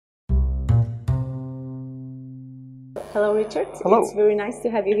Hello, Richard. Hello. It's very nice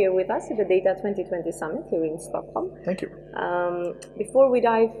to have you here with us at the Data 2020 Summit here in Stockholm. Thank you. Before we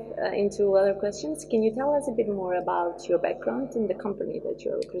dive into other questions, can you tell us a bit more about your background and the company that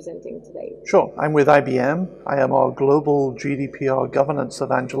you're representing today? Sure. I'm with IBM. I am our global GDPR governance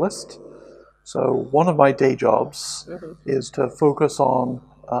evangelist. So one of my day jobs is to focus on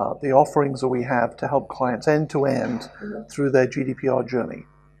the offerings that we have to help clients end-to-end through their GDPR journey.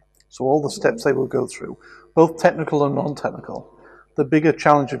 So all the steps they will go through, both technical and non-technical. The bigger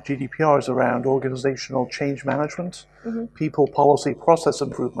challenge of GDPR is around organizational change management, people, policy, process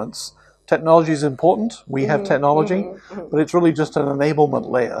improvements. Technology is important. We have technology, but it's really just an enablement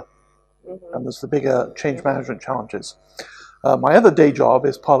layer. And there's the bigger change management challenges. My other day job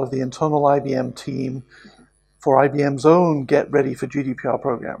is part of the internal IBM team for IBM's own Get Ready for GDPR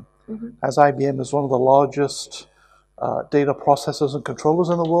program. As IBM is one of the largest data processors and controllers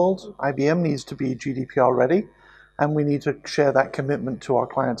in the world, IBM needs to be GDPR ready, and we need to share that commitment to our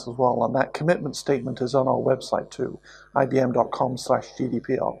clients as well. And that commitment statement is on our website too,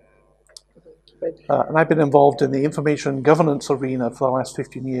 ibm.com/GDPR. And I've been involved in the information governance arena for the last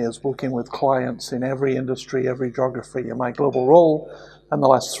 15 years, working with clients in every industry, every geography. In my global role, and the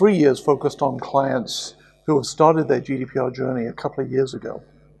last 3 years focused on clients who have started their GDPR journey a couple of years ago.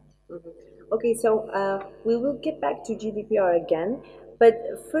 Okay, so we will get back to GDPR again, but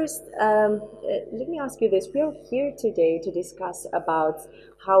first, let me ask you this. We are here today to discuss about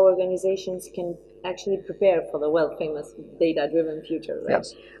how organizations can actually prepare for the world-famous data-driven future, right?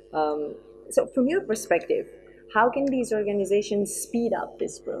 Yes. So from your perspective, how can these organizations speed up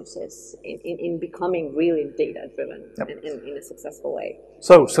this process in becoming really data-driven in a successful way?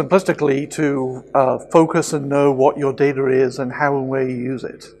 So simplistically, to focus and know what your data is and how and where you use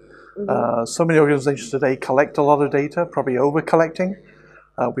it. So many organizations today collect a lot of data, probably over-collecting.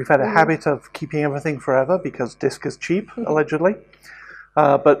 We've had a habit of keeping everything forever because disk is cheap, allegedly.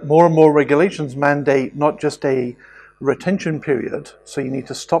 But more and more regulations mandate not just a retention period, so you need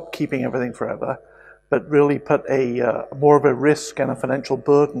to stop keeping everything forever, but really put a more of a risk and a financial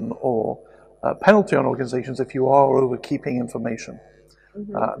burden or penalty on organizations if you are over keeping information.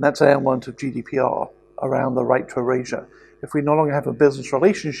 And that's an element of GDPR around the right to erasure. If we no longer have a business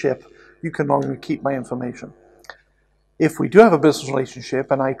relationship, you can no longer keep my information. If we do have a business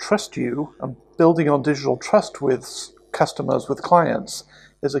relationship and I trust you, and building on digital trust with customers, with clients,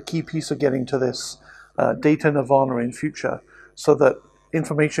 is a key piece of getting to this data nirvana in future, so that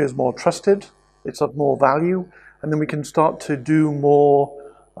information is more trusted, it's of more value, and then we can start to do more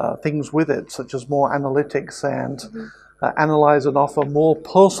things with it, such as more analytics and analyze and offer more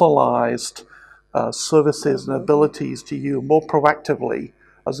personalized services and abilities to you more proactively,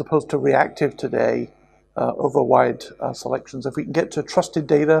 as opposed to reactive today over wide selections. If we can get to trusted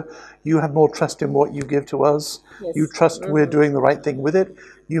data, you have more trust in what you give to us. Yes. You trust we're doing the right thing with it.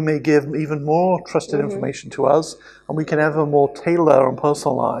 You may give even more trusted information to us, and we can ever more tailor and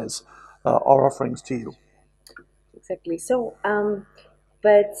personalize our offerings to you. Exactly. So,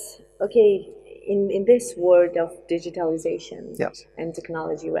 but okay, in this world of digitalization and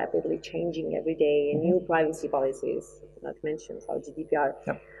technology rapidly changing every day, and new privacy policies, not to mention how GDPR.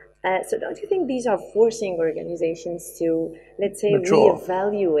 So don't you think these are forcing organizations to, let's say,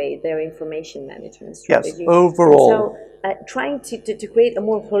 reevaluate their information management strategy? Yes, overall. So trying to create a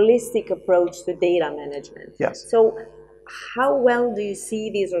more holistic approach to data management. Yes. So how well do you see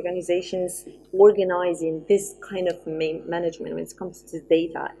these organizations organizing this kind of management when it comes to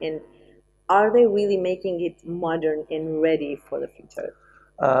data, and are they really making it modern and ready for the future?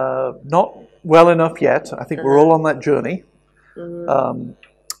 Not well enough yet. I think we're all on that journey. And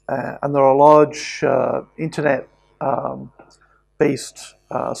there are large internet-based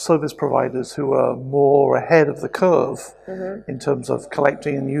service providers who are more ahead of the curve in terms of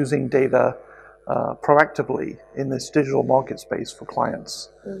collecting and using data proactively in this digital market space for clients.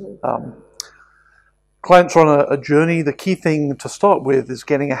 Clients are on a journey. The key thing to start with is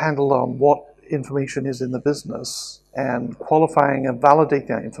getting a handle on what information is in the business and qualifying and validating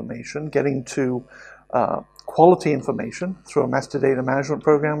that information. Getting to quality information through a master data management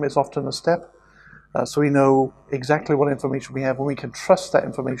program is often a step. So we know exactly what information we have, and we can trust that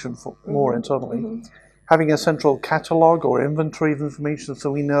information for more internally. Having a central catalog or inventory of information, so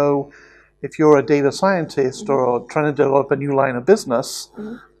we know if you're a data scientist or trying to develop a new line of business,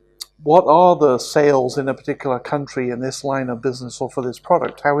 what are the sales in a particular country in this line of business or for this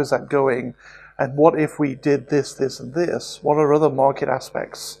product? How is that going? And what if we did this, this, and this? What are other market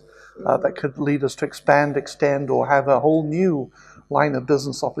aspects that could lead us to expand, extend, or have a whole new line of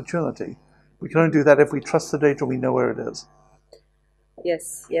business opportunity? We can only do that if we trust the data and we know where it is.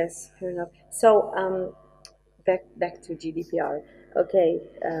 Yes, fair enough. So back to GDPR. Okay,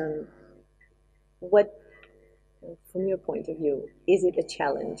 what, from your point of view, is it a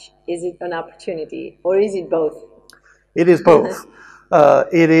challenge? Is it an opportunity? Or is it both? It is both.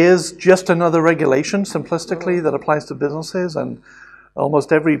 It is just another regulation, simplistically, that applies to businesses, and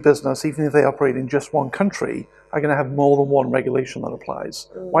almost every business, even if they operate in just one country, are going to have more than one regulation that applies.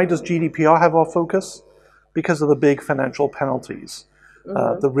 Why does GDPR have our focus? Because of the big financial penalties.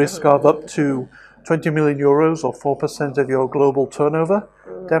 The risk of up to 20 million euros or 4% of your global turnover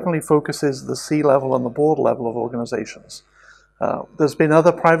definitely focuses the C-level and the board level of organizations. There's been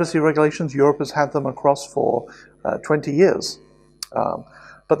other privacy regulations. Europe has had them across for 20 years.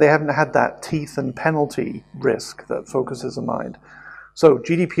 But they haven't had that teeth and penalty risk that focuses in mind. So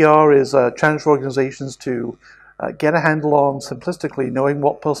GDPR is a challenge for organizations to get a handle on, simplistically, knowing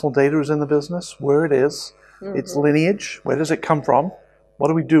what personal data is in the business, where it is, its lineage, where does it come from, what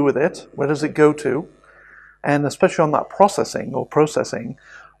do we do with it, where does it go to, and especially on that processing,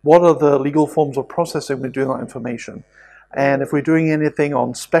 what are the legal forms of processing we're doing that information. And if we're doing anything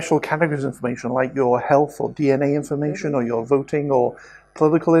on special categories of information, like your health or DNA information or your voting or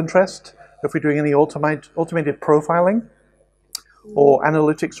political interest, if we're doing any automated profiling or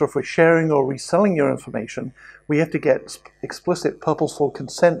analytics, or if we're sharing or reselling your information, we have to get explicit purposeful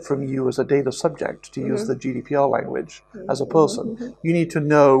consent from you as a data subject, to use the GDPR language, as a person. You need to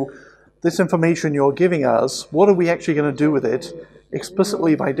know this information you're giving us, what are we actually going to do with it,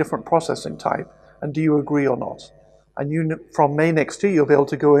 explicitly by different processing type, and do you agree or not? And from May next year, you'll be able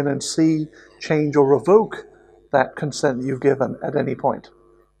to go in and see, change, or revoke that consent that you've given at any point.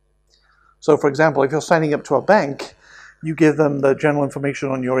 So, for example, if you're signing up to a bank, you give them the general information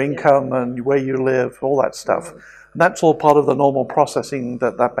on your income and where you live, all that stuff. And that's all part of the normal processing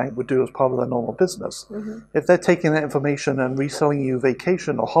that that bank would do as part of their normal business. If they're taking that information and reselling you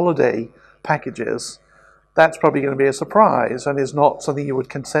vacation or holiday packages, that's probably going to be a surprise and is not something you would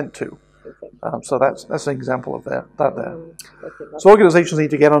consent to. So that's an example of that there. So organizations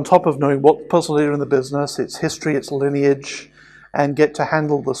need to get on top of knowing what personal data in the business, its history, its lineage, and get to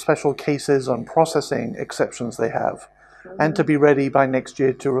handle the special cases and processing exceptions they have. And to be ready by next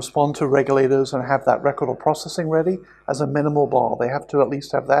year to respond to regulators and have that record of processing ready as a minimal bar. They have to at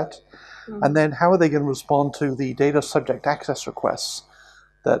least have that. And then how are they going to respond to the data subject access requests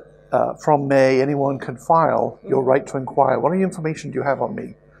that from May anyone can file your right to inquire? What information do you have on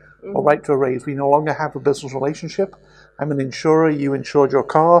me? Or right to erase. We no longer have a business relationship. I'm an insurer, you insured your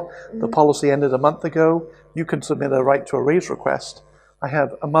car, the policy ended a month ago, you can submit a right to erase request. I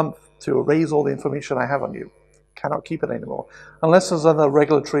have a month to erase all the information I have on you. Cannot keep it anymore, unless there's other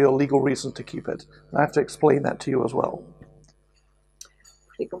regulatory or legal reasons to keep it. And I have to explain that to you as well.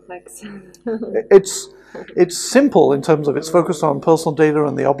 Pretty complex. It's simple in terms of it's focused on personal data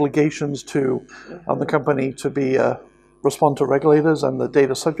and the obligations to on the company to be respond to regulators and the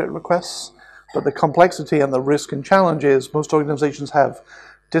data subject requests. But the complexity and the risk and challenge is most organizations have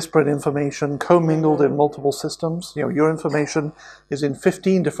disparate information commingled in multiple systems. Your information is in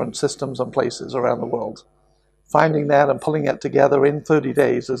 15 different systems and places around the world. Finding that and pulling it together in 30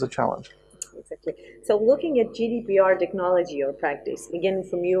 days is a challenge. Exactly. So looking at GDPR technology or practice, again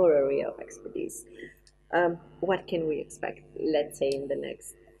from your area of expertise, what can we expect, let's say, in the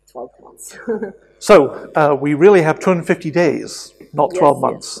next 12 months? So we really have 250 days, not 12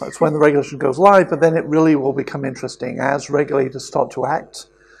 months. That's when the regulation goes live, but then it really will become interesting as regulators start to act,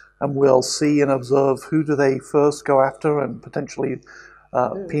 and we'll see and observe who do they first go after and potentially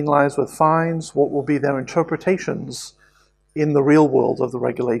penalize with fines, what will be their interpretations in the real world of the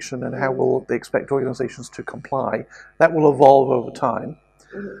regulation, and how will they expect organizations to comply. That will evolve over time.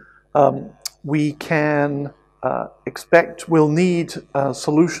 We can we'll need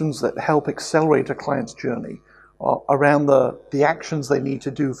solutions that help accelerate a client's journey around the actions they need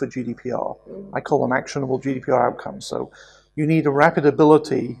to do for GDPR. I call them actionable GDPR outcomes. So you need a rapid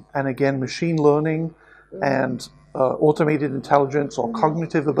ability, and again, machine learning and automated intelligence or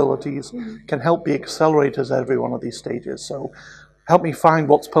cognitive abilities can help be accelerators at every one of these stages. So help me find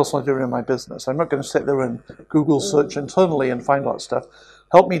what's personal data in my business. I'm not going to sit there and Google search internally and find all that stuff.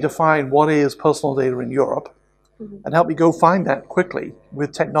 Help me define what is personal data in Europe, and help me go find that quickly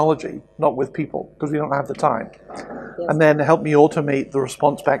with technology, not with people, because we don't have the time. And then help me automate the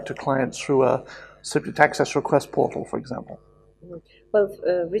response back to clients through a subject access request portal, for example. Well,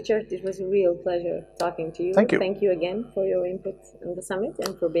 Richard, it was a real pleasure talking to you. Thank you. Thank you again for your input on the summit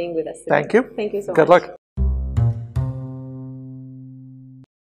and for being with us today. Thank you. Thank you so much. Good luck.